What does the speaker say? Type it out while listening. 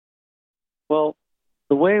Well,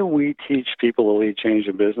 the way we teach people to lead change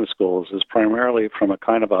in business schools is primarily from a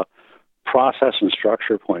kind of a process and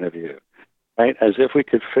structure point of view, right? As if we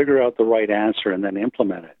could figure out the right answer and then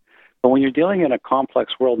implement it. But when you're dealing in a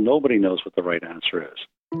complex world, nobody knows what the right answer is.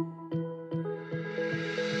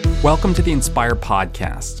 Welcome to the Inspire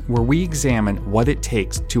Podcast, where we examine what it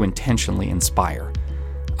takes to intentionally inspire.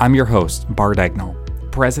 I'm your host, Bart,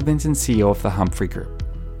 President and CEO of the Humphrey Group.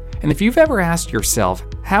 And if you've ever asked yourself,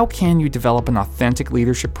 how can you develop an authentic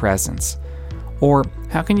leadership presence? Or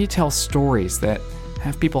how can you tell stories that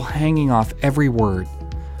have people hanging off every word?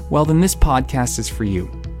 Well, then this podcast is for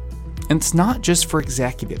you. And it's not just for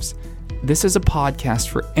executives. This is a podcast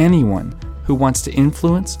for anyone who wants to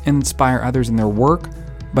influence and inspire others in their work,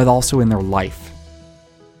 but also in their life.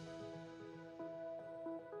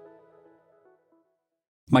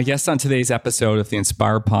 My guest on today's episode of the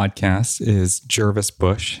Inspire Podcast is Gervase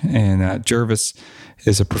Bushe. And Gervase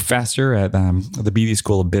is a professor at the Beatty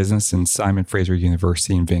School of Business and Simon Fraser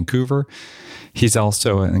University in Vancouver. He's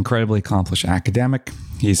also an incredibly accomplished academic.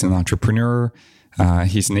 He's an entrepreneur.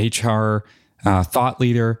 He's an HR thought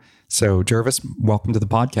leader. So Gervase, welcome to the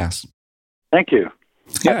podcast. Thank you.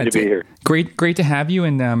 Happy to be here. Great to have you.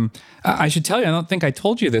 And I should tell you, I don't think I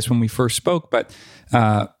told you this when we first spoke, but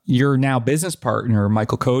your now business partner,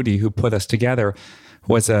 Michael Cody, who put us together,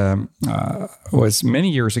 was many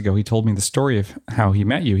years ago. He told me the story of how he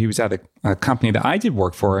met you. He was at a company that I did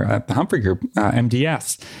work for at the Humphrey Group,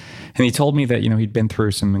 MDS. And he told me that, he'd been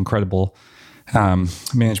through some incredible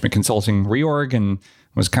management consulting reorg and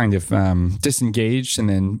was kind of disengaged, and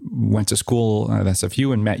then went to school at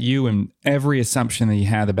SFU and met you, and every assumption that he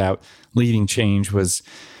had about leading change was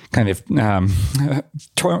kind of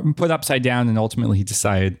put upside down, and ultimately he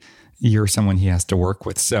decided you're someone he has to work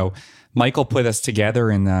with. So Michael put us together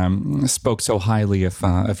and spoke so highly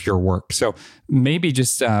of your work. So maybe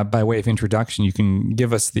just by way of introduction, you can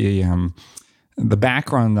give us the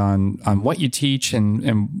background on what you teach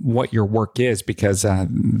and what your work is, because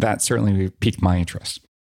that certainly piqued my interest.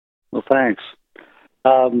 Well, thanks.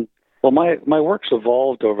 Well, my work's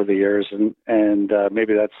evolved over the years, and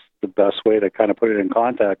maybe that's the best way to kind of put it in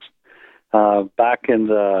context. Back in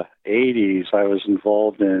the 80s, I was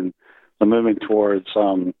involved in the movement towards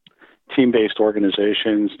team-based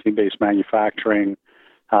organizations, team-based manufacturing,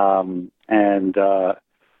 and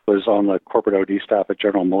was on the corporate OD staff at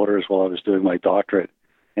General Motors while I was doing my doctorate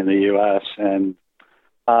in the U.S. And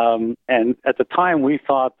at the time, we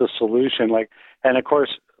thought the solution, and of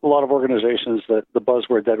course, a lot of organizations that the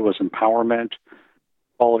buzzword that was empowerment,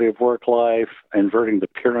 quality of work life, inverting the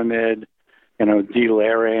pyramid,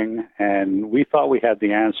 delayering, and we thought we had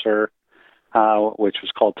the answer, which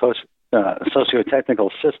was called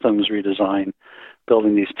socio-technical systems redesign,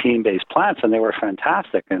 building these team-based plants, and they were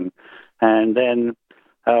fantastic. And then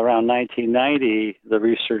around 1990, the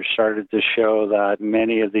research started to show that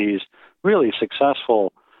many of these really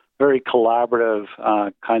successful, very collaborative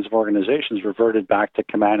kinds of organizations reverted back to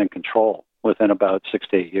command and control within about 6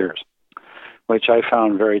 to 8 years, which I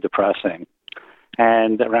found very depressing.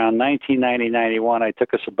 And around 1990-91, I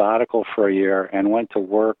took a sabbatical for a year and went to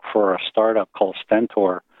work for a startup called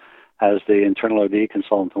Stentor as the internal OD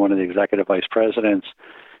consultant to one of the executive vice presidents.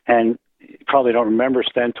 And you probably don't remember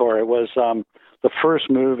Stentor. It was the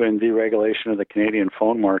first move in deregulation of the Canadian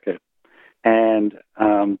phone market. And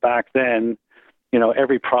back then,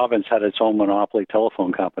 every province had its own monopoly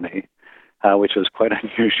telephone company, which was quite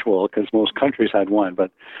unusual because most countries had one.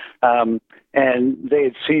 But and they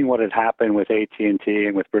had seen what had happened with AT&T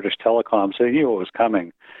and with British Telecom, so they knew what was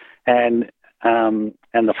coming. And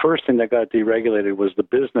the first thing that got deregulated was the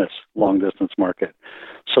business long-distance market.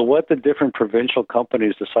 So what the different provincial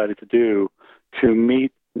companies decided to do to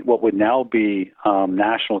meet what would now be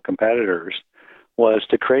national competitors was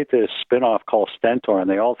to create this spin-off called Stentor, and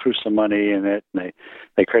they all threw some money in it, and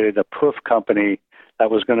they created a Prof company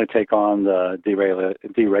that was going to take on the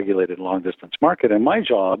deregulated long-distance market. And my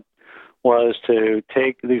job was to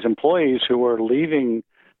take these employees who were leaving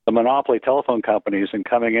the monopoly telephone companies and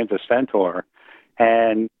coming into Stentor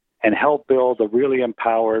and help build a really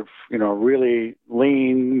empowered, really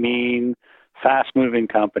lean, mean, fast-moving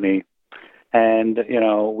company. And,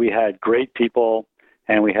 we had great people,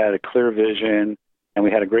 and we had a clear vision, and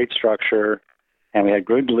we had a great structure, and we had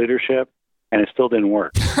good leadership, and it still didn't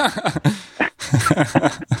work.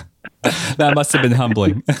 That must have been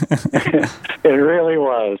humbling. It really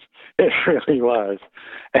was. It really was.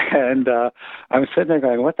 And I'm sitting there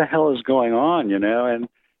going, what the hell is going on,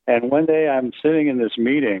 And one day I'm sitting in this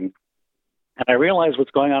meeting, and I realize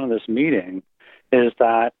what's going on in this meeting is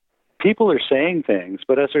that people are saying things,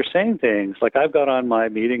 but as they're saying things, like I've got on my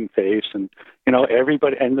meeting face, and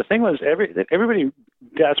everybody. And the thing was, everybody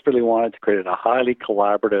desperately wanted to create a highly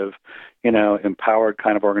collaborative, empowered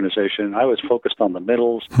kind of organization. I was focused on the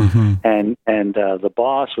middles, and the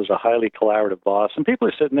boss was a highly collaborative boss. And people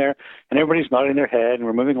are sitting there, and everybody's nodding their head, and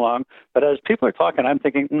we're moving along. But as people are talking, I'm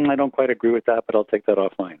thinking, I don't quite agree with that, but I'll take that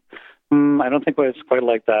offline. I don't think it's quite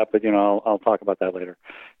like that, but I'll talk about that later.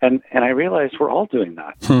 And I realized we're all doing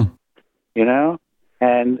that.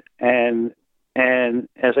 And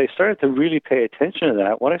as I started to really pay attention to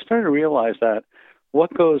that, what I started to realize that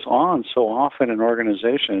what goes on so often in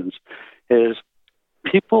organizations is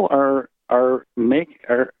people are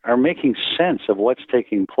making sense of what's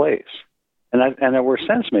taking place, and that we're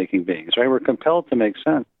sense-making beings, right? We're compelled to make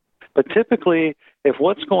sense. But typically, if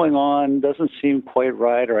what's going on doesn't seem quite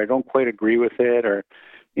right, or I don't quite agree with it, or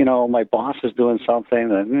my boss is doing something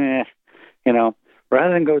that,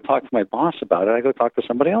 rather than go talk to my boss about it, I go talk to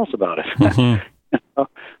somebody else about it.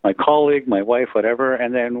 My colleague, my wife, whatever,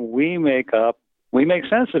 and then we make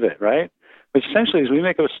sense of it, right? Which essentially is we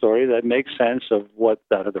make up a story that makes sense of what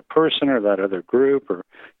that other person or that other group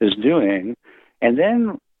is doing, and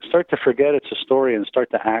then start to forget it's a story and start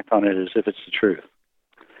to act on it as if it's the truth.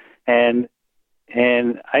 And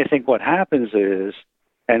I think what happens is,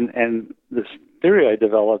 and this theory I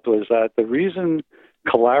developed was that the reason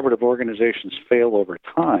collaborative organizations fail over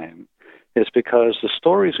time is because the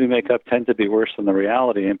stories we make up tend to be worse than the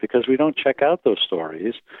reality. And because we don't check out those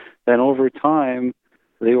stories, then over time,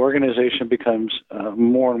 the organization becomes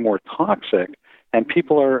more and more toxic. And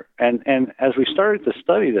people are, and as we started to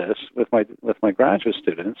study this with my graduate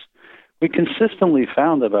students, we consistently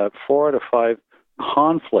found about 4 out of 5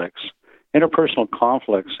 conflicts, interpersonal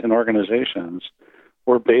conflicts in organizations,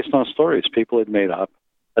 were based on stories people had made up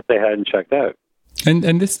that they hadn't checked out.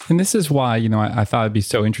 And this is why, I thought it'd be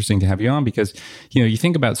so interesting to have you on, because, you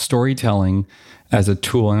think about storytelling as a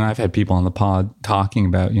tool, and I've had people on the pod talking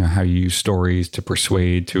about, how you use stories to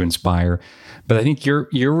persuade, to inspire. But I think you're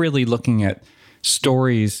really looking at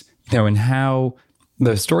stories, and how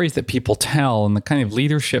the stories that people tell and the kind of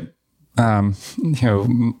leadership,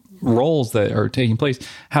 roles that are taking place,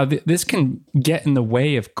 how this can get in the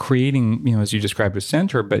way of creating, as you described with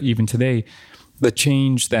Center, but even today, the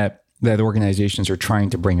change that organizations are trying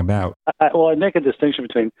to bring about. I'd make a distinction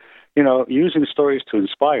between, using stories to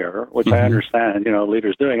inspire, which I understand,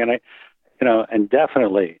 leaders doing, and and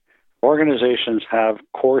definitely organizations have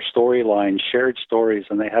core storylines, shared stories,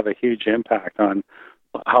 and they have a huge impact on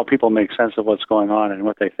how people make sense of what's going on and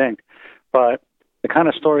what they think. But the kind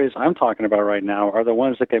of stories I'm talking about right now are the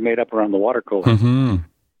ones that get made up around the water cooler,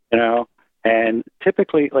 and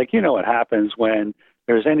typically, what happens when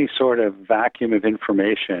there's any sort of vacuum of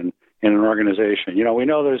information in an organization. We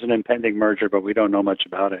know there's an impending merger, but we don't know much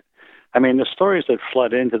about it. I mean, the stories that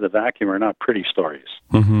flood into the vacuum are not pretty stories.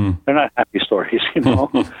 They're not happy stories,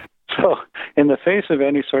 So in the face of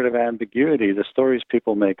any sort of ambiguity, the stories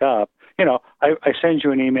people make up, I send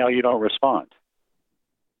you an email, you don't respond,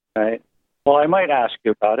 right? Well, I might ask you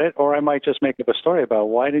about it, or I might just make up a story about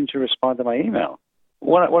why didn't you respond to my email?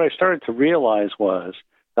 What I started to realize was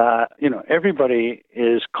that, everybody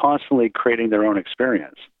is constantly creating their own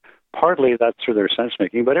experience. Partly that's through their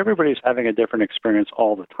sense-making, but everybody's having a different experience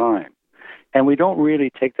all the time. And we don't really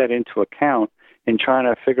take that into account in trying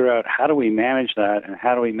to figure out how do we manage that, and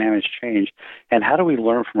how do we manage change, and how do we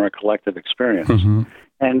learn from our collective experience.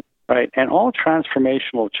 And all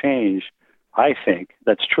transformational change, I think,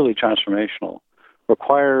 that's truly transformational,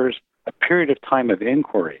 requires a period of time of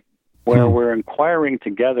inquiry where we're inquiring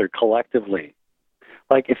together collectively.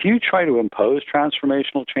 Like if you try to impose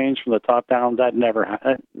transformational change from the top down, that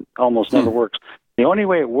almost never works. The only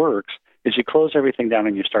way it works is you close everything down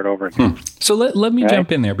and you start over again. So let me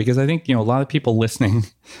jump in there, because I think, a lot of people listening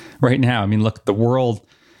right now, I mean, look, the world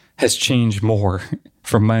has changed more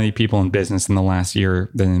for many people in business in the last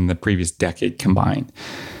year than in the previous decade combined.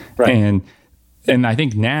 Right. And I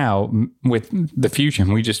think now with the future,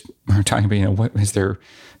 and we just are talking about, what does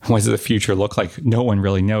the future look like? No one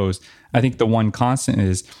really knows. I think the one constant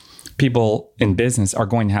is people in business are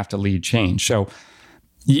going to have to lead change. So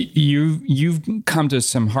you've come to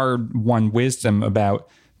some hard-won wisdom about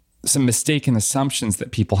some mistaken assumptions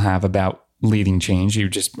that people have about leading change. You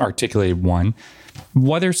just articulated one.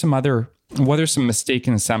 What are some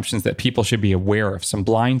mistaken assumptions that people should be aware of? Some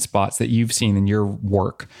blind spots that you've seen in your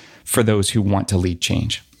work for those who want to lead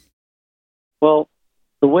change? Well,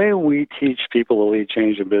 the way we teach people to lead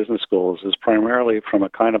change in business schools is primarily from a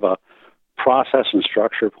kind of a process and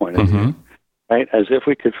structure point of view, right? As if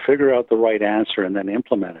we could figure out the right answer and then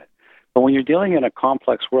implement it. But when you're dealing in a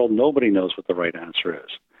complex world, nobody knows what the right answer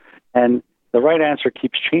is. And the right answer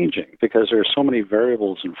keeps changing because there are so many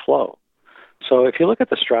variables in flow. So if you look at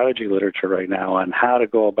the strategy literature right now on how to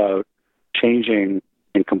go about changing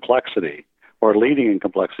in complexity or leading in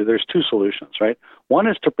complexity, there's two solutions, right? One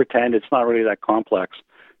is to pretend it's not really that complex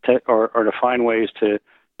or to find ways to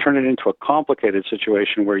turn it into a complicated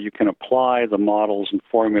situation where you can apply the models and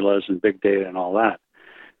formulas and big data and all that.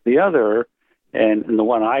 The other, and the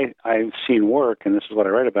one I've seen work, and this is what I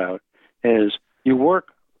write about, is you work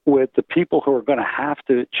with the people who are going to have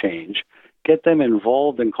to change, get them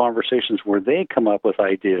involved in conversations where they come up with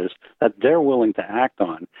ideas that they're willing to act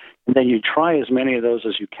on, and then you try as many of those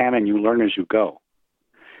as you can and you learn as you go.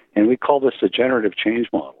 And we call this the generative change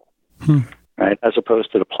model, right, as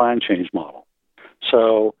opposed to the plan change model.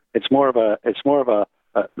 So it's more of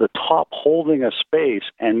the top holding a space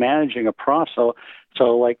and managing a process.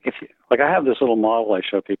 So like I have this little model I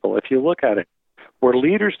show people. If you look at it, where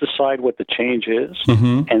leaders decide what the change is,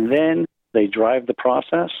 and then they drive the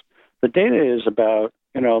process, the data is about,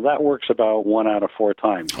 that works about 1 out of 4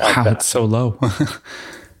 times. Wow, that's so low.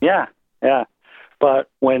 Yeah. But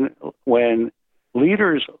when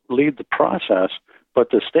leaders lead the process, but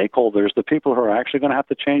the stakeholders, the people who are actually going to have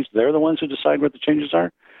to change, they're the ones who decide what the changes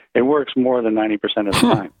are, it works more than 90% of the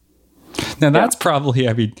time. Now, that's probably,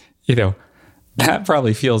 that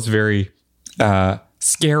probably feels very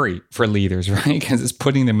scary for leaders, right? Because it's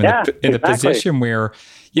putting them in a position where,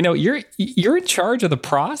 you're in charge of the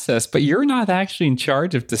process, but you're not actually in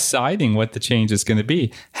charge of deciding what the change is going to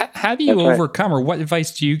be. How do you overcome, or what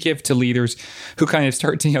advice do you give to leaders who kind of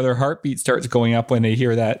start to, their heartbeat starts going up when they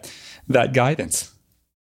hear that guidance?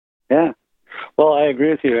 Yeah. Well, I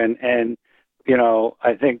agree with you. And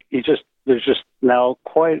I think there's just now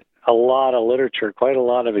quite a lot of literature, quite a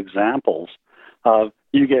lot of examples of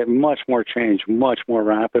you get much more change much more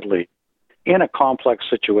rapidly in a complex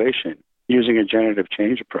situation using a generative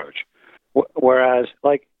change approach. Whereas,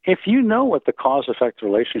 if you know what the cause-effect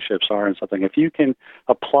relationships are in something, if you can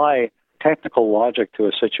apply technical logic to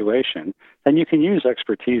a situation, then you can use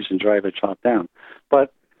expertise and drive it top down.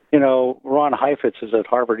 But, Ron Heifetz is at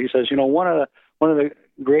Harvard. He says, one of the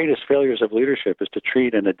greatest failures of leadership is to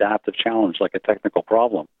treat an adaptive challenge like a technical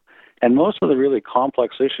problem. And most of the really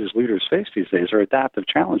complex issues leaders face these days are adaptive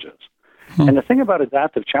challenges. And the thing about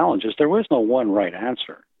adaptive challenges, there is no one right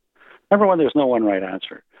answer. Number one, there's no one right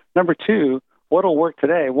answer. Number two, what'll work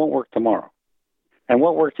today won't work tomorrow. And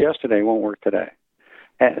what worked yesterday won't work today.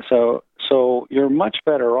 And so you're much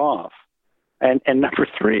better off. And number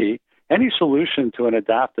three, any solution to an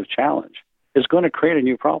adaptive challenge is going to create a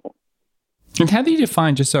new problem. And how do you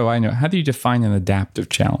define, just so I know, how do you define an adaptive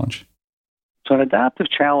challenge? So an adaptive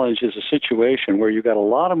challenge is a situation where you've got a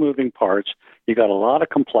lot of moving parts, you've got a lot of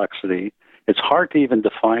complexity. It's hard to even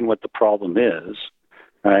define what the problem is,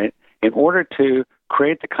 right? In order to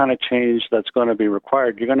create the kind of change that's going to be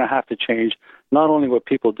required, you're going to have to change not only what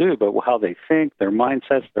people do, but how they think, their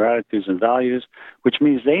mindsets, their attitudes and values, which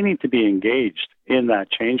means they need to be engaged in that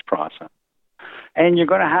change process. And you're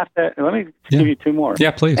going to have to, let me give you two more.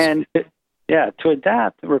 Yeah, please. And to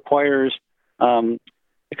adapt requires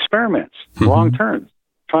experiments, long term,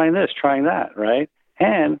 trying this, trying that, right?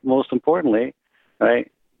 And most importantly,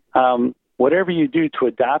 right, whatever you do to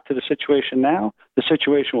adapt to the situation now, the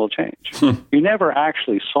situation will change. You never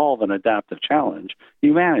actually solve an adaptive challenge.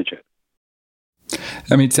 You manage it.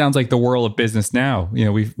 I mean, it sounds like the world of business now.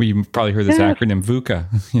 We've probably heard this acronym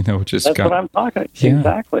VUCA, which is... That's what I'm talking about. Yeah.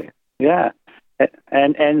 Exactly. Yeah.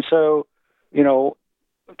 And so,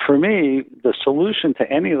 for me, the solution to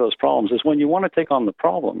any of those problems is when you want to take on the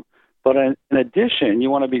problem, but in addition, you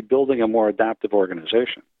want to be building a more adaptive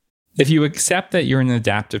organization. If you accept that you're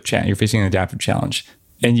you're facing an adaptive challenge,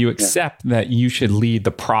 and you accept that you should lead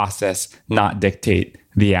the process, not dictate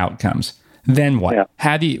the outcomes, then what?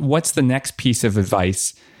 Yeah. What's the next piece of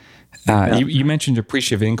advice? You mentioned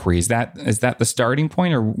appreciative inquiry. Is that the starting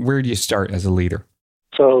point, or where do you start as a leader?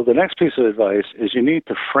 So the next piece of advice is you need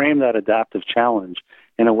to frame that adaptive challenge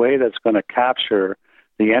in a way that's going to capture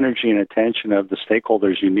the energy and attention of the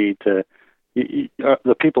stakeholders you need to,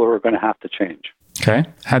 the people who are going to have to change. Okay.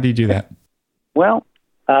 How do you do that? Well,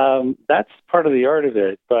 that's part of the art of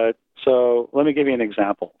it. But so let me give you an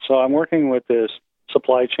example. So I'm working with this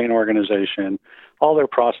supply chain organization. All their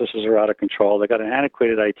processes are out of control. They got an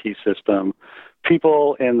antiquated IT system.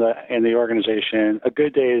 People in the organization, a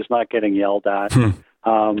good day is not getting yelled at.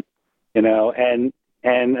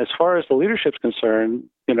 And as far as the leadership's concerned,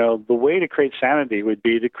 the way to create sanity would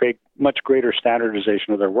be to create much greater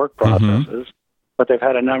standardization of their work processes. But they've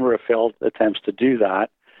had a number of failed attempts to do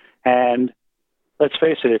that. And let's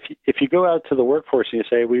face it, if you go out to the workforce and you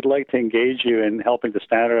say, we'd like to engage you in helping to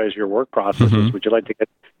standardize your work processes, would you like to get,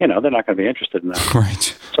 they're not going to be interested in that.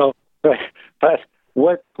 Right. So, but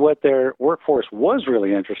what their workforce was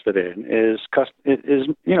really interested in is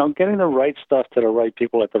getting the right stuff to the right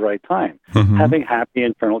people at the right time, having happy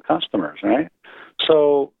internal customers, right?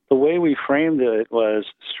 So the way we framed it was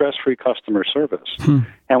stress-free customer service.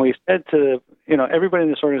 And we said to, everybody in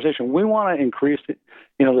this organization, we want to increase,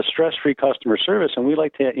 the stress-free customer service, and we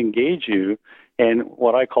like to engage you in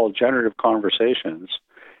what I call generative conversations.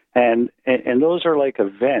 And those are like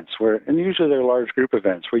events and usually they're large group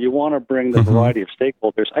events where you want to bring the variety of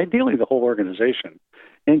stakeholders, ideally the whole organization,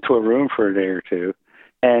 into a room for a day or two.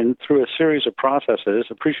 And through a series of processes,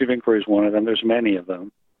 appreciative inquiry is one of them, there's many of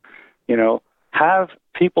them, have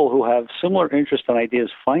people who have similar interests and ideas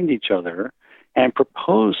find each other and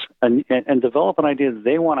propose and develop an idea that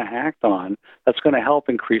they want to act on that's going to help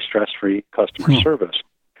increase stress-free customer service.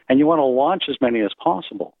 And you want to launch as many as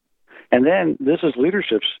possible. And then this is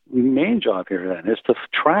leadership's main job here then, is to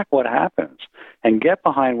track what happens and get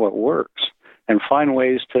behind what works and find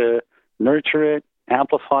ways to nurture it,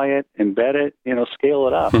 amplify it, embed it, scale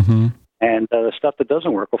it up. And the stuff that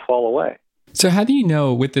doesn't work will fall away. So how do you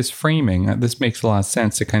know with this framing, this makes a lot of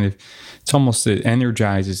sense, it's almost it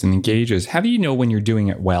energizes and engages. How do you know when you're doing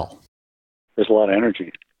it well? There's a lot of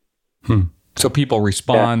energy. So people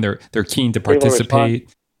respond, they're keen to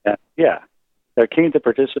participate. Yeah. They're keen to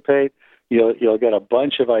participate. You'll get a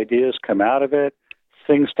bunch of ideas come out of it.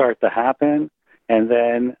 Things start to happen. And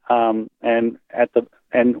then,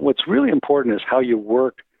 and what's really important is how you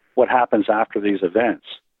work what happens after these events,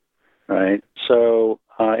 right? So,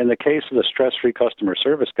 in the case of the stress-free customer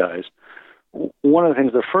service guys, one of the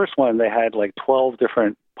things, the first one, they had like 12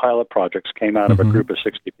 different pilot projects came out of a group of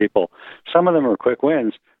 60 people. Some of them were quick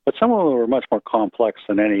wins, but some of them were much more complex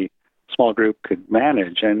than any small group could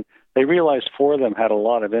manage. And they realized 4 of them had a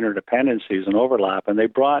lot of interdependencies and overlap, and they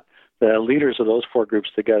brought the leaders of those 4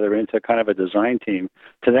 groups together into kind of a design team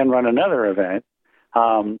to then run another event.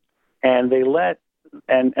 And they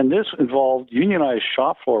and this involved unionized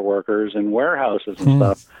shop floor workers and warehouses and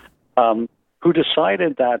stuff, who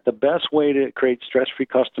decided that the best way to create stress-free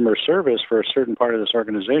customer service for a certain part of this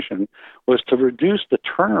organization was to reduce the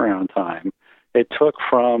turnaround time it took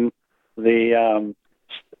from the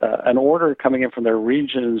an order coming in from their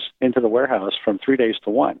regions into the warehouse from 3 days to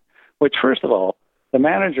 1. Which, first of all, the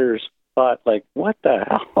managers thought, like, what the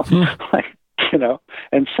hell,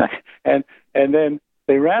 and then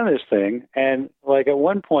they ran this thing, and like at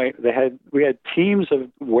one point we had teams of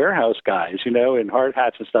warehouse guys, in hard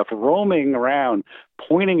hats and stuff, roaming around,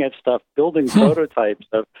 pointing at stuff, building prototypes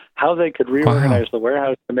of how they could reorganize the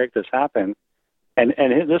warehouse to make this happen. And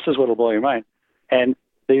this is what will blow your mind. And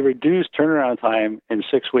they reduced turnaround time in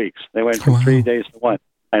 6 weeks. They went from 3 days to 1.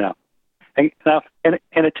 I know. And now,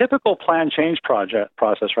 in a typical plan change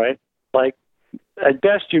process, right? Like, at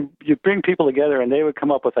best, you bring people together and they would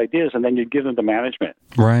come up with ideas, and then you'd give them to management.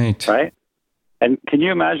 Right. Right? And can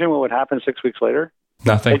you imagine what would happen 6 weeks later?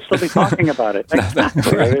 Nothing. They'd still be talking about it.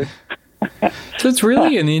 Exactly. Right. So it's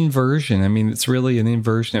really an inversion. I mean, it's really an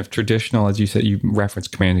inversion of traditional, as you said, you reference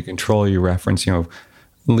command and control, you reference,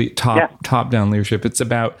 top-down leadership. It's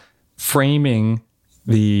about framing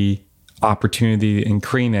the opportunity and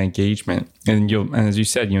creating that engagement. And as you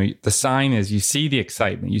said, the sign is you see the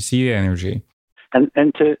excitement, you see the energy.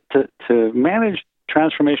 And to manage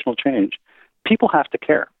transformational change, people have to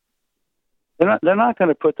care. They're not going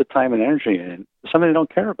to put the time and energy in something they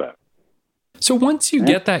don't care about. So once you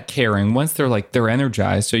get that caring, once they're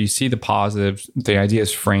energized, so you see the positives, the idea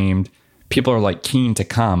is framed, people are like keen to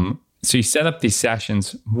come. So you set up these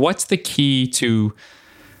sessions. What's the key to,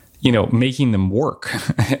 making them work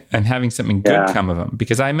and having something good come of them?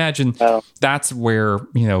 Because I imagine that's where,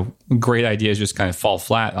 great ideas just kind of fall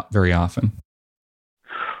flat very often.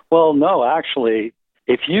 Well, no, actually,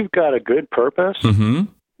 if you've got a good purpose,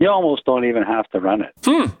 you almost don't even have to run it.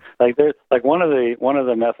 Like there's one of the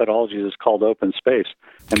methodologies is called open space,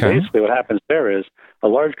 and basically what happens there is a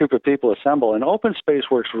large group of people assemble, and open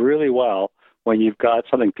space works really well when you've got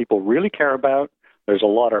something people really care about. There's a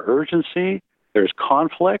lot of urgency, there's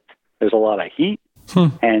conflict, there's a lot of heat,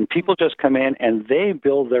 and people just come in and they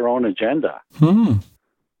build their own agenda. And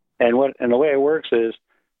the way it works is.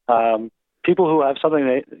 People who have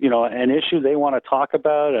something, an issue they want to talk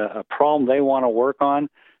about, a problem they want to work on,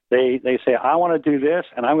 they say, I want to do this,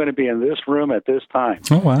 and I'm going to be in this room at this time.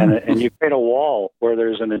 Oh, wow. And you create a wall where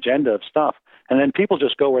there's an agenda of stuff, and then people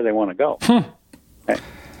just go where they want to go.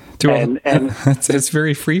 It's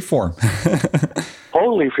very freeform.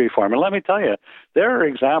 Totally freeform. And let me tell you, there are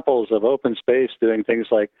examples of open space doing things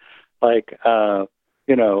like Like,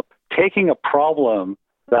 taking a problem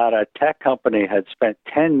that a tech company had spent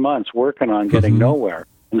 10 months working on getting nowhere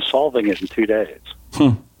and solving it in 2 days.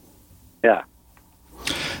 Yeah.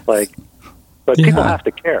 But people have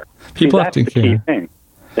to care. People have to care. Key thing.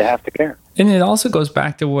 They have to care. And it also goes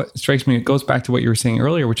back to what strikes me. It goes back to what you were saying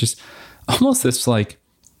earlier, which is almost this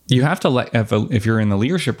you have to if you're in the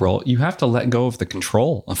leadership role, you have to let go of the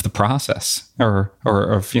control of the process or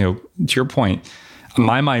to your point,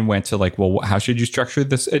 my mind went to well, how should you structure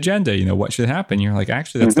this agenda? What should happen? You're like,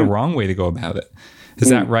 actually, that's the wrong way to go about it. Is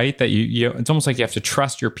that right? That it's almost like you have to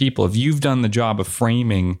trust your people. If you've done the job of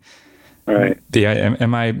framing, right?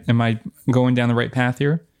 Am I going down the right path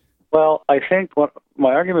here? Well, I think what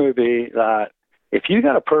my argument would be that if you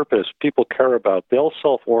got a purpose people care about, they'll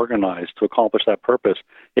self-organize to accomplish that purpose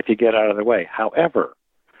if you get out of their way. However,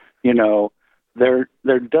 there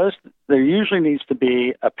usually needs to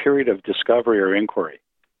be a period of discovery or inquiry,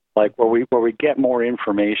 where we get more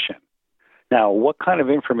information. Now, what kind of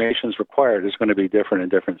information is required is going to be different in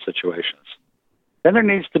different situations. Then there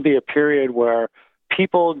needs to be a period where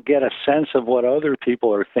people get a sense of what other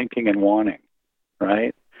people are thinking and wanting,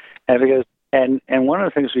 right? And one of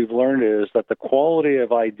the things we've learned is that the quality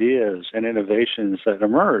of ideas and innovations that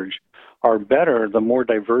emerge are better the more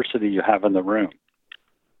diversity you have in the room,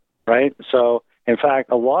 right? So, in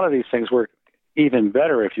fact, a lot of these things work even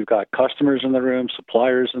better if you've got customers in the room,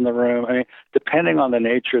 suppliers in the room. I mean, depending on the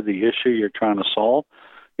nature of the issue you're trying to solve,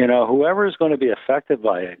 whoever is going to be affected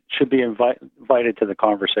by it should be invited to the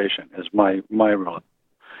conversation, is my rule.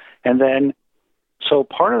 And then, so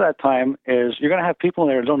part of that time is you're going to have people in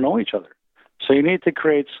there who don't know each other. So you need to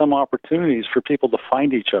create some opportunities for people to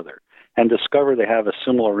find each other and discover they have a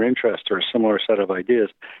similar interest or a similar set of ideas.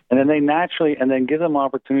 And then give them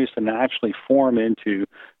opportunities to naturally form into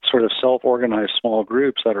sort of self-organized small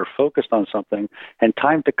groups that are focused on something and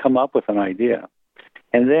time to come up with an idea.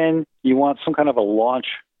 And then you want some kind of a launch.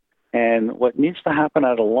 And what needs to happen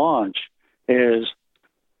at a launch is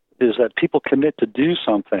that people commit to do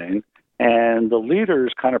something and the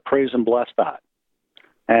leaders kind of praise and bless that.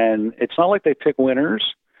 And it's not like they pick winners.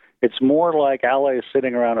 It's more like allies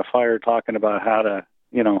sitting around a fire talking about how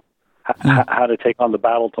to take on the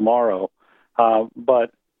battle tomorrow.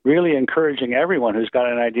 But really encouraging everyone who's got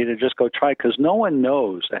an idea to just go try, because no one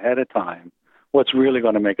knows ahead of time what's really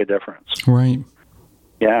going to make a difference. Right.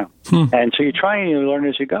 Yeah. And so you try and you learn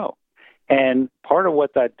as you go. And part of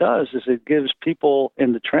what that does is it gives people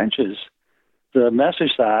in the trenches the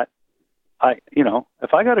message that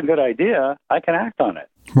if I got a good idea, I can act on it.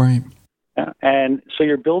 Right. Yeah. And so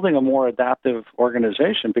you're building a more adaptive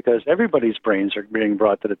organization because everybody's brains are being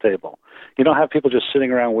brought to the table. You don't have people just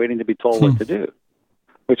sitting around waiting to be told what to do,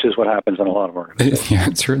 which is what happens in a lot of organizations. Yeah,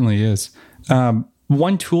 it certainly is.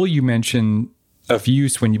 One tool you mentioned of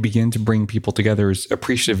use when you begin to bring people together is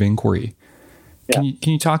appreciative inquiry. Yeah.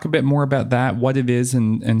 Can you talk a bit more about that, what it is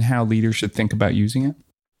and how leaders should think about using it?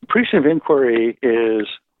 Appreciative inquiry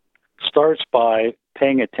starts by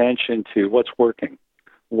paying attention to what's working,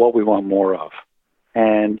 what we want more of.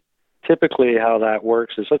 And typically how that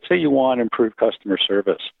works is, let's say you want improved customer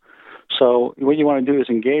service. So what you want to do is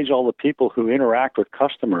engage all the people who interact with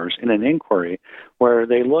customers in an inquiry where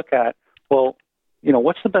they look at,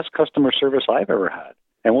 what's the best customer service I've ever had?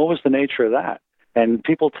 And what was the nature of that? And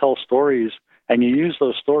people tell stories, and you use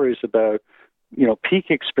those stories about, peak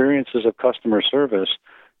experiences of customer service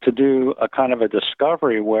to do a kind of a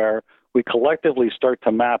discovery where we collectively start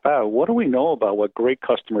to map out what do we know about what great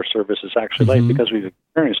customer service is actually like because we've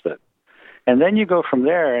experienced it. And then you go from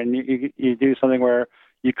there and you do something where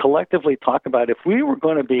you collectively talk about if we were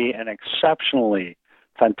going to be an exceptionally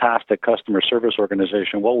fantastic customer service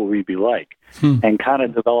organization, what would we be like? And kind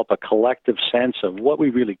of develop a collective sense of what we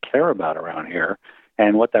really care about around here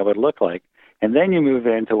and what that would look like. And then you move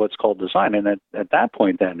into what's called design. And at that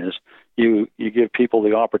point then is you give people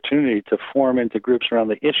the opportunity to form into groups around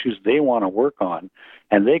the issues they want to work on,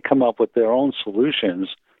 and they come up with their own solutions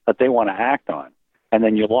that they want to act on. And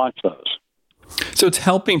then you launch those. So it's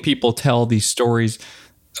helping people tell these stories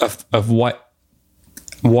of what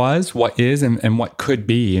was, what is, and what could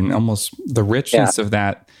be. And almost the richness of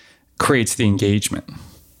that creates the engagement.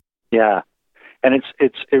 Yeah. And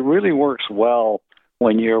it really works well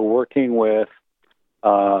when you're working with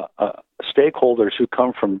stakeholders who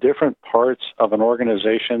come from different parts of an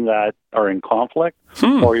organization that are in conflict,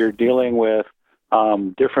 or you're dealing with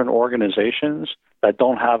different organizations that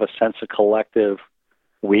don't have a sense of collective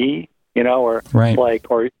we, or like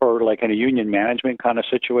in a union management kind of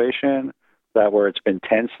situation where it's been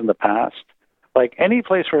tense in the past. Like any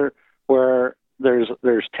place where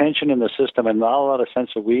there's tension in the system and not a lot of sense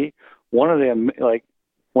of we, one of them,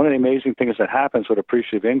 one of the amazing things that happens with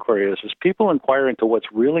appreciative inquiry is people inquire into what's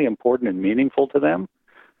really important and meaningful to them.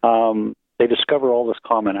 They discover all this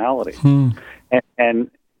commonality.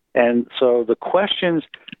 And so the questions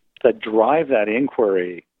that drive that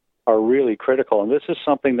inquiry are really critical. And this is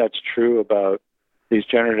something that's true about these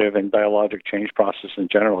generative and dialogic change processes in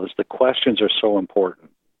general, is the questions are so important.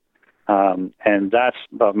 And that's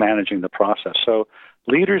about managing the process. So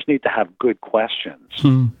leaders need to have good questions,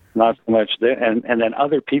 not so much, and then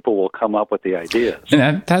other people will come up with the ideas.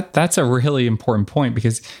 And that's a really important point,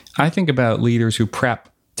 because I think about leaders who prep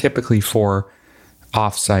typically for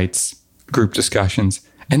offsites, group discussions,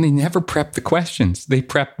 and they never prep the questions. They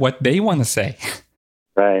prep what they want to say.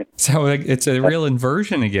 Right. So it's a real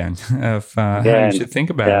inversion again of how you should think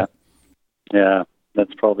about it. Yeah,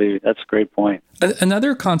 that's a great point.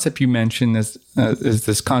 Another concept you mentioned is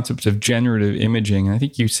this concept of generative imaging. I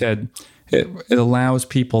think you said it allows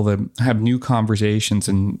people to have new conversations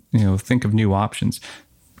and think of new options.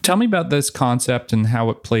 Tell me about this concept and how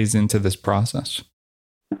it plays into this process.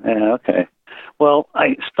 Yeah, okay. Well,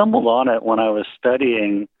 I stumbled on it when I was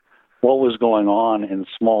studying what was going on in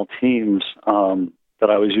small teams that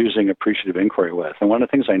I was using appreciative inquiry with. And one of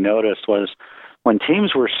the things I noticed was when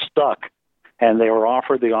teams were stuck and they were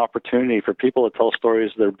offered the opportunity for people to tell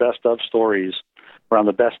stories, their best of stories around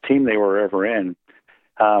the best team they were ever in,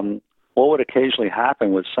 what would occasionally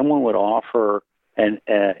happen was someone would offer an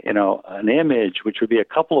image, which would be a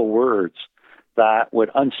couple of words that would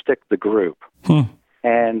unstick the group.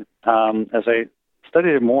 And as I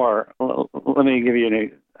studied it more, let me give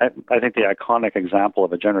you I think the iconic example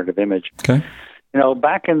of a generative image. Okay.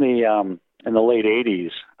 Back in the late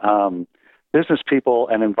 80s, business people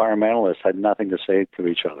and environmentalists had nothing to say to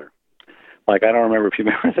each other. Like, I don't remember if you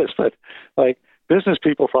remember this, but like business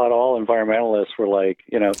people thought all environmentalists were like,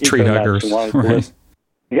 tree huggers, right?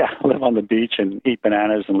 Live on the beach and eat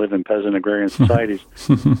bananas and live in peasant agrarian societies.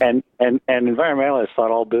 and environmentalists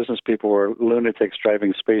thought all business people were lunatics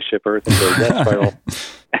driving spaceship Earth into a death spiral.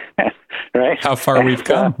 Right? How far we've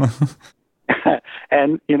come.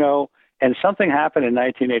 And something happened in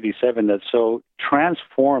 1987 that so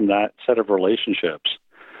transformed that set of relationships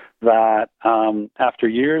that after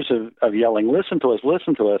years of yelling, listen to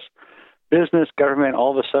us, business, government,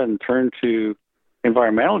 all of a sudden turned to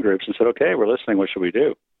environmental groups and said, okay, we're listening, what should we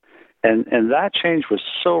do? And that change was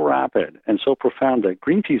so rapid and so profound that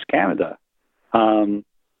Greenpeace Canada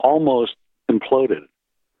almost imploded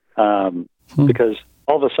because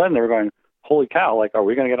all of a sudden they were going, holy cow, like, are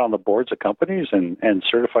we going to get on the boards of companies and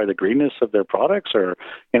certify the greenness of their products? Or,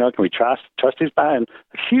 can we trust these guys? And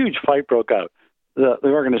a huge fight broke out. The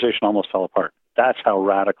organization almost fell apart. That's how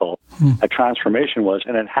radical a transformation was.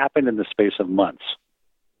 And it happened in the space of months.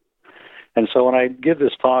 And so when I give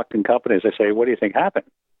this talk in companies, I say, what do you think happened?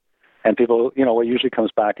 And people, what usually comes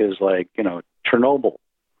back is like, Chernobyl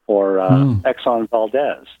or Exxon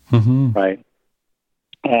Valdez, right?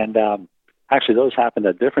 And actually, those happened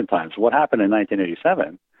at different times. What happened in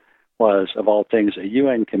 1987 was, of all things, a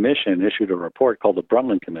UN commission issued a report called the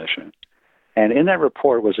Brundtland Commission. And in that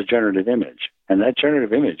report was a generative image. And that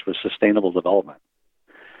generative image was sustainable development.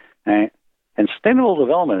 Right? And sustainable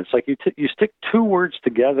development, it's like you stick two words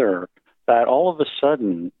together that all of a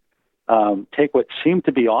sudden take what seem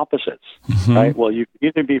to be opposites, right? Well, you could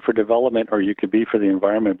either be for development or you could be for the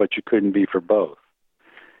environment, but you couldn't be for both.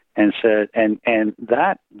 And said,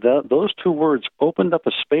 those two words opened up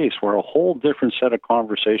a space where a whole different set of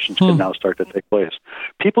conversations could now start to take place.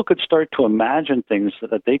 People could start to imagine things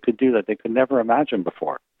that they could do that they could never imagine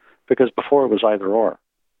before, because before it was either or,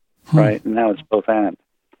 right? And now it's both and.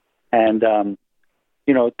 And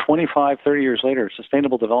 25, 30 years later,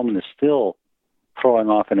 sustainable development is still throwing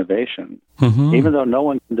off innovation, even though no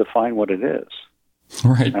one can define what it is.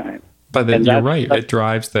 Right. But then you're right. It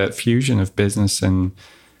drives that fusion of business and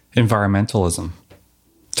environmentalism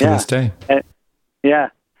to this day.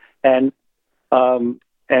 And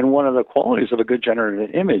one of the qualities of a good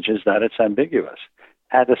generative image is that it's ambiguous.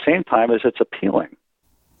 At the same time as it's appealing,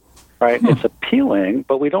 right? It's appealing,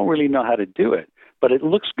 but we don't really know how to do it. But it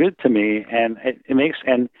looks good to me, and it makes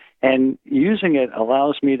and using it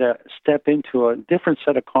allows me to step into a different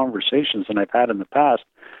set of conversations than I've had in the past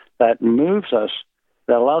that moves us,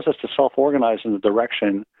 that allows us to self-organize in the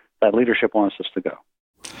direction that leadership wants us to go.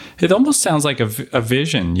 It almost sounds like a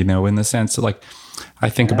vision, in the sense of, like, I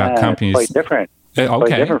think about companies. Quite different. Okay.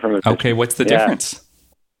 Quite different from a vision. Okay. What's the difference?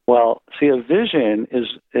 Well, see, a vision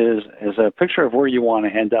is a picture of where you want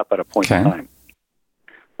to end up at a point in time.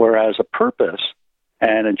 Whereas a purpose,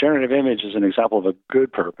 and a generative image is an example of a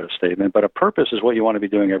good purpose statement, but a purpose is what you want to be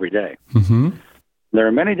doing every day. There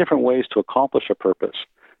are many different ways to accomplish a purpose.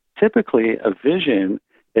 Typically, a vision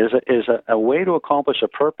is a way to accomplish a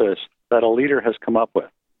purpose that a leader has come up with.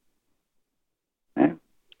 Okay?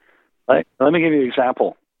 Like, let me give you an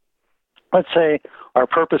example. Let's say our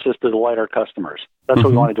purpose is to delight our customers. That's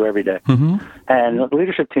what we want to do every day. And the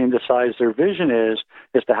leadership team decides their vision is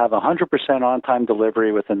to have 100% on-time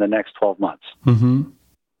delivery within the next 12 months.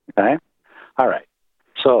 Okay? All right.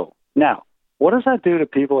 So now, what does that do to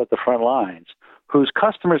people at the front lines whose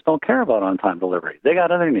customers don't care about on-time delivery? They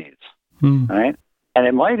got other needs, right? And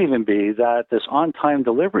it might even be that this on-time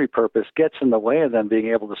delivery purpose gets in the way of them being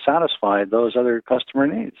able to satisfy those other customer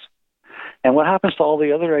needs. And what happens to all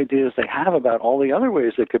the other ideas they have about all the other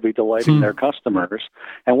ways they could be delighting their customers?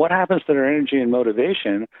 And what happens to their energy and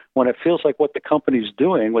motivation when it feels like what the company's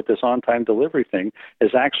doing with this on-time delivery thing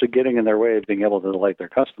is actually getting in their way of being able to delight their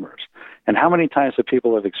customers? And how many times have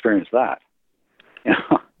people have experienced that? You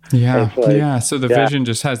know? So the vision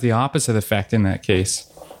just has the opposite effect in that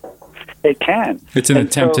case. It can. It's an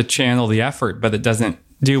attempt to channel the effort, but it doesn't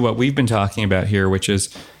do what we've been talking about here, which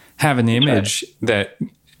is have an image that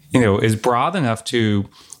is broad enough to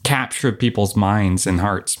capture people's minds and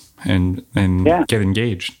hearts and get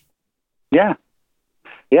engaged. Yeah.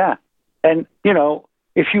 And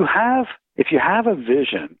if you have a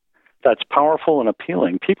vision that's powerful and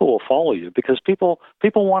appealing, people will follow you because people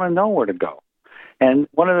want to know where to go. And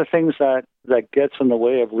one of the things that gets in the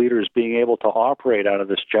way of leaders being able to operate out of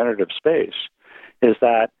this generative space is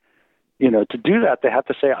that, to do that, they have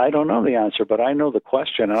to say, I don't know the answer, but I know the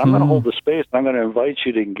question, and I'm going to hold the space, and I'm going to invite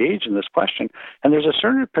you to engage in this question. And there's a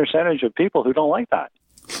certain percentage of people who don't like that.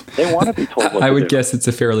 They want to be told what to do. I would guess it's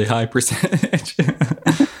a fairly high percentage.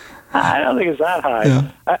 I don't think it's that high.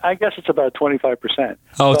 Yeah. I guess it's about 25%.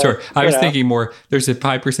 Oh, sorry. I was thinking more, there's a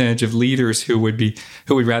high percentage of leaders who would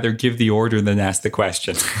rather give the order than ask the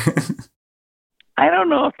question. I don't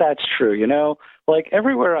know if that's true. Like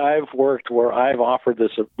everywhere I've worked where I've offered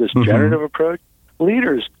this generative approach,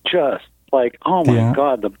 leaders just like, oh my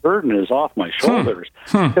God, the burden is off my shoulders.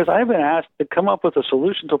 Because I've been asked to come up with a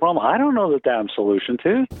solution to a problem I don't know the damn solution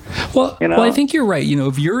to. Well, I think you're right.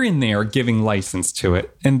 If you're in there giving license to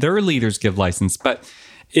it, and their leaders give license, but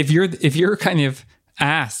if you're kind of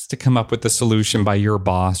asked to come up with the solution by your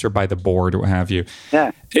boss or by the board or what have you,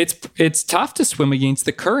 it's tough to swim against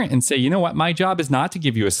the current and say, you know what, my job is not to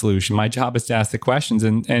give you a solution. My job is to ask the questions.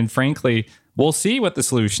 And frankly, we'll see what the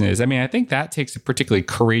solution is. I mean, I think that takes a particularly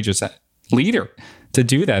courageous leader to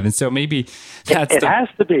do that. And so maybe that's it has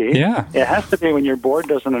to be. Yeah. It has to be when your board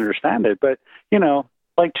doesn't understand it. But,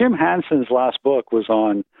 like Jim Hanson's last book was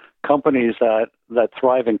on companies that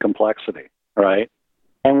thrive in complexity, right?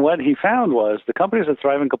 And what he found was the companies that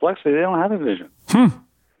thrive in complexity, they don't have a vision.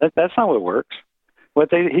 That's not what works.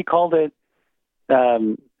 He called it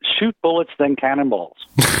shoot bullets, then cannonballs.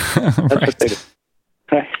 That's what they do.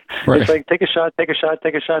 Right? It's like take a shot.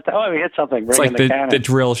 Oh, we hit something. It's like the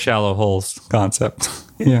drill shallow holes concept.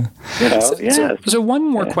 Yeah. So one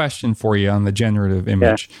more question for you on the generative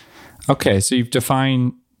image. Yeah. Okay, so you've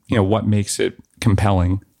defined, what makes it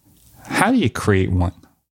compelling. How do you create one?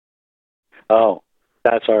 Oh,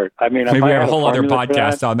 that's art. I mean, maybe we have a whole other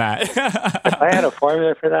podcast on that. If I had a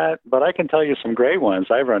formula for that, but I can tell you some great ones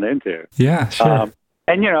I've run into. Yeah, sure.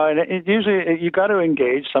 And it usually you got to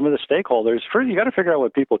engage some of the stakeholders. First, you got to figure out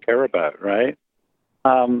what people care about, right?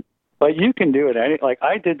 But you can do it like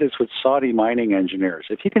I did this with Saudi mining engineers.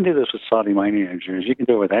 If you can do this with Saudi mining engineers, you can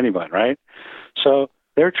do it with anyone, right? So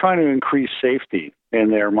they're trying to increase safety in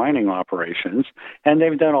their mining operations, and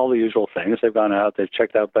they've done all the usual things. They've gone out, they've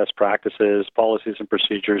checked out best practices, policies, and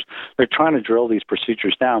procedures. They're trying to drill these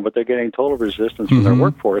procedures down, but they're getting total resistance from their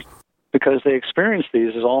workforce because they experience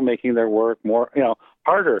these as all making their work more,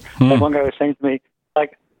 harder. Like one guy was saying to me,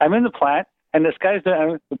 like, I'm in the plant, and this guy's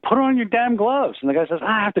doing, put on your damn gloves. And the guy says,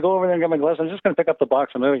 I have to go over there and get my gloves. I'm just going to pick up the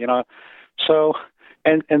box and move, So,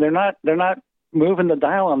 and they're not moving the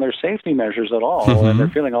dial on their safety measures at all, and they're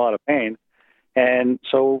feeling a lot of pain. And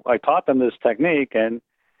so I taught them this technique, and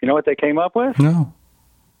you know what they came up with? No.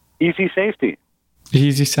 Easy safety.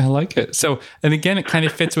 Easy, I like it. So, and again, it kind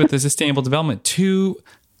of fits with the sustainable development. Two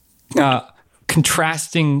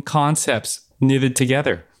contrasting concepts knitted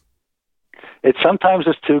together. Sometimes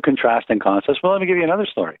it's two contrasting concepts. Well, let me give you another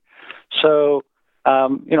story. So,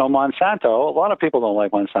 Monsanto, a lot of people don't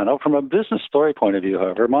like Monsanto. From a business story point of view,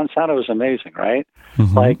 however, Monsanto is amazing, right?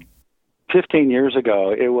 Like 15 years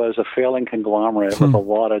ago, it was a failing conglomerate with a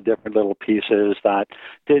lot of different little pieces that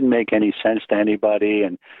didn't make any sense to anybody.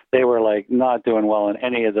 And they were like not doing well in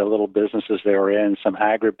any of the little businesses they were in, some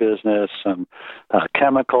agribusiness, some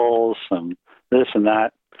chemicals, some this and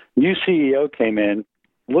that. New CEO came in,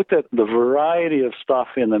 looked at the variety of stuff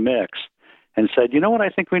in the mix, and said, you know what I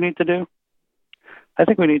think we need to do? I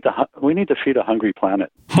think we need to feed a hungry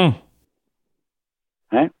planet.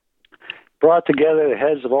 Right? Brought together the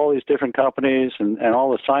heads of all these different companies and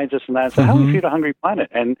all the scientists and that, and said, how do we feed a hungry planet?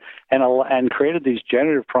 And created these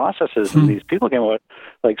generative processes, and these people came out,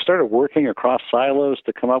 started working across silos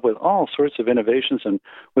to come up with all sorts of innovations. And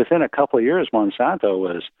within a couple of years, Monsanto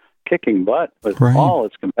was kicking butt with all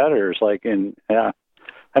its competitors. Not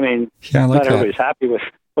everybody's happy with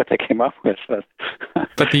what they came up with.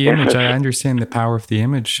 But the image, I understand the power of the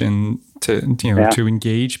image and to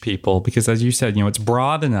engage people, because as you said, it's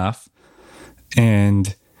broad enough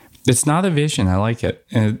and it's not a vision. I like it.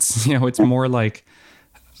 And it's more like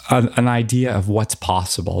an idea of what's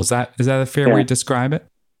possible. Is that a fair way to describe it?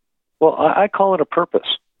 Well, I call it a purpose.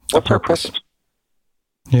 What's our purpose?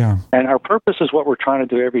 Yeah. And our purpose is what we're trying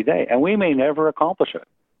to do every day. And we may never accomplish it.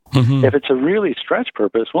 If it's a really stretched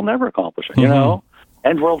purpose, we'll never accomplish it.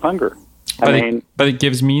 End world hunger. But it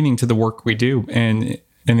gives meaning to the work we do and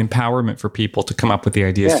an empowerment for people to come up with the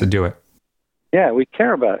ideas to do it. Yeah, we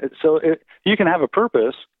care about it. So you can have a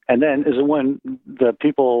purpose, and then is it when the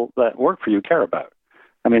people that work for you care about?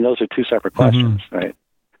 Those are two separate questions, right?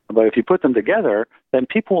 But if you put them together, then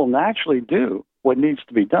people will naturally do what needs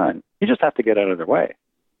to be done. You just have to get out of their way.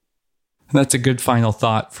 That's a good final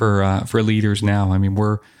thought for leaders now.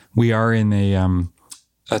 We are in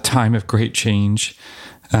a time of great change.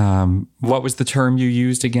 What was the term you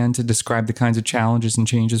used again to describe the kinds of challenges and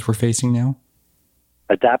changes we're facing now?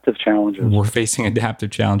 Adaptive challenges. We're facing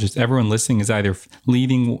adaptive challenges. Everyone listening is either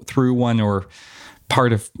leading through one or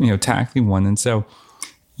part of tackling one. And so,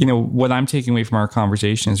 what I'm taking away from our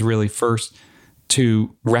conversation is really, first,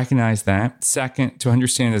 to recognize that. Second, to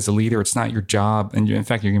understand as a leader, it's not your job. And in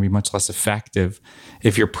fact, you're going to be much less effective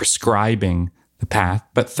if you're prescribing the path.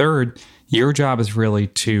 But third, your job is really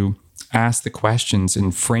to ask the questions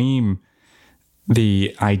and frame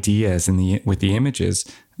the ideas with the images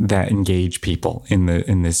that engage people in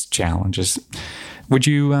this challenges. Would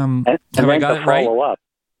you have I got it right? Follow up.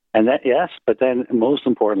 And that, yes, but then most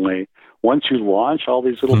importantly, once you launch all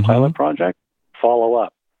these little pilot projects, follow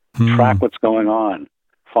up, track what's going on,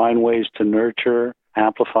 find ways to nurture,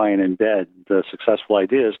 amplify, and embed the successful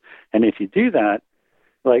ideas. And if you do that,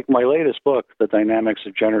 like my latest book, The Dynamics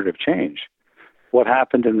of Generative Change, what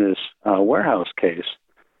happened in this warehouse case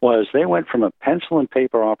was they went from a pencil and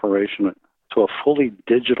paper operation to a fully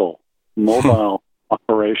digital mobile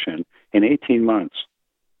operation in 18 months,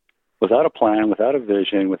 without a plan, without a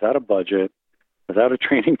vision, without a budget, without a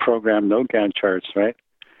training program, no Gantt charts, right?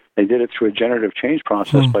 They did it through a generative change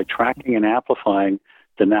process by tracking and amplifying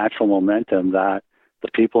the natural momentum that the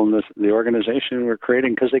people in the organization were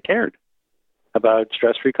creating because they cared about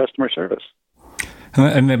stress-free customer service.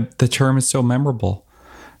 And the term is so memorable.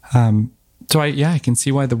 So I can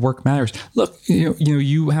see why the work matters. Look,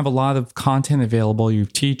 you have a lot of content available. You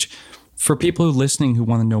teach. For people who are listening who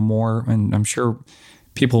want to know more, and I'm sure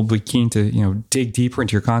people will be keen to dig deeper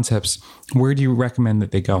into your concepts, where do you recommend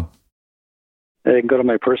that they go? They can go to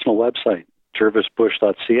my personal website,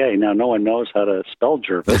 gervasebushe.ca. Now, no one knows how to spell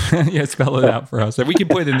Gervase. Yeah, spell it out for us. And we can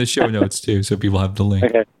put it in the show notes too, so people have the link.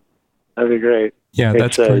 Okay, that'd be great. Yeah,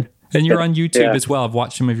 that's great. And you're on YouTube as well. I've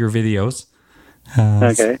watched some of your videos.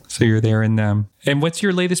 Okay. So you're there. And what's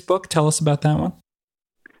your latest book? Tell us about that one.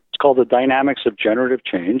 It's called The Dynamics of Generative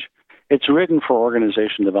Change. It's written for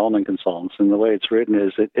organization development consultants. And the way it's written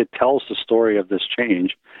is it tells the story of this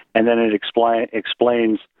change. And then it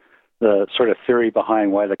explains the sort of theory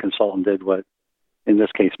behind why the consultant did what, in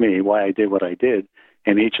this case me, why I did what I did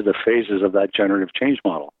in each of the phases of that generative change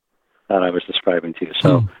model that I was describing to you.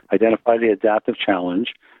 So identify the adaptive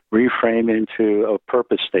challenge, reframe into a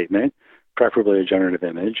purpose statement, preferably a generative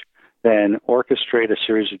image, then orchestrate a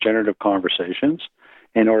series of generative conversations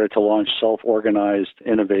in order to launch self-organized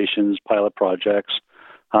innovations, pilot projects,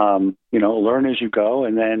 learn as you go,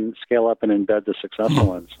 and then scale up and embed the successful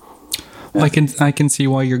ones. Well, I can see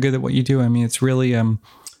why you're good at what you do. I mean, it's really a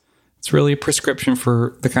prescription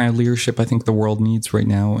for the kind of leadership I think the world needs right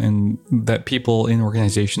now, and that people in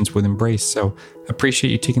organizations would embrace. So, I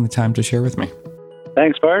appreciate you taking the time to share with me.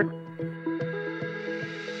 Thanks, Bart.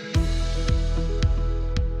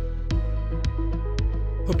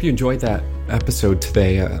 Hope you enjoyed that episode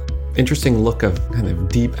today. Interesting look of kind of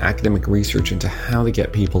deep academic research into how to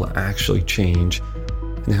get people to actually change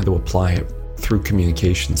and how to apply it through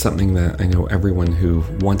communication, something that I know everyone who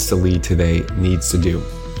wants to lead today needs to do.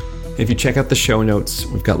 If you check out the show notes,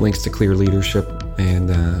 we've got links to Clear Leadership, and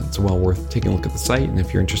it's well worth taking a look at the site. And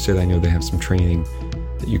if you're interested, I know they have some training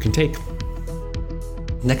that you can take.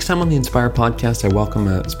 Next time on the Inspire podcast, I welcome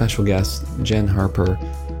a special guest, Jen Harper.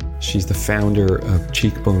 She's the founder of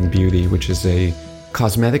Cheekbone Beauty, which is a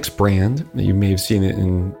cosmetics brand. You may have seen it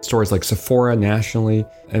in stores like Sephora nationally.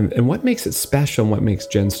 And what makes it special and what makes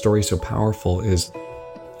Jen's story so powerful is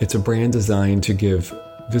it's a brand designed to give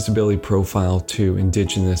visibility profile to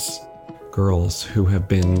Indigenous girls who have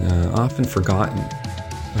been often forgotten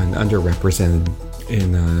and underrepresented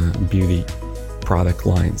in beauty product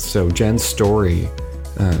lines. So Jen's story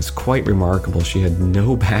is quite remarkable. She had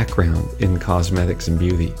no background in cosmetics and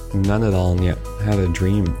beauty, none at all, and yet had a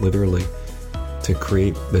dream, literally, to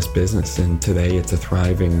create this business. And today it's a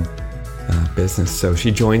thriving business. So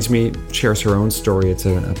she joins me, shares her own story. It's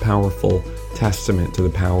a powerful testament to the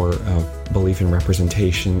power of belief in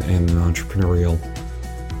representation and an entrepreneurial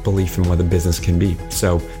belief in what a business can be.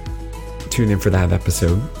 So tune in for that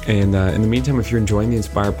episode. And in the meantime, if you're enjoying the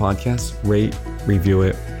Inspire podcast, rate, review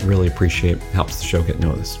it. Really appreciate it. Helps the show get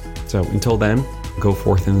noticed. So until then, go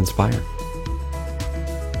forth and inspire.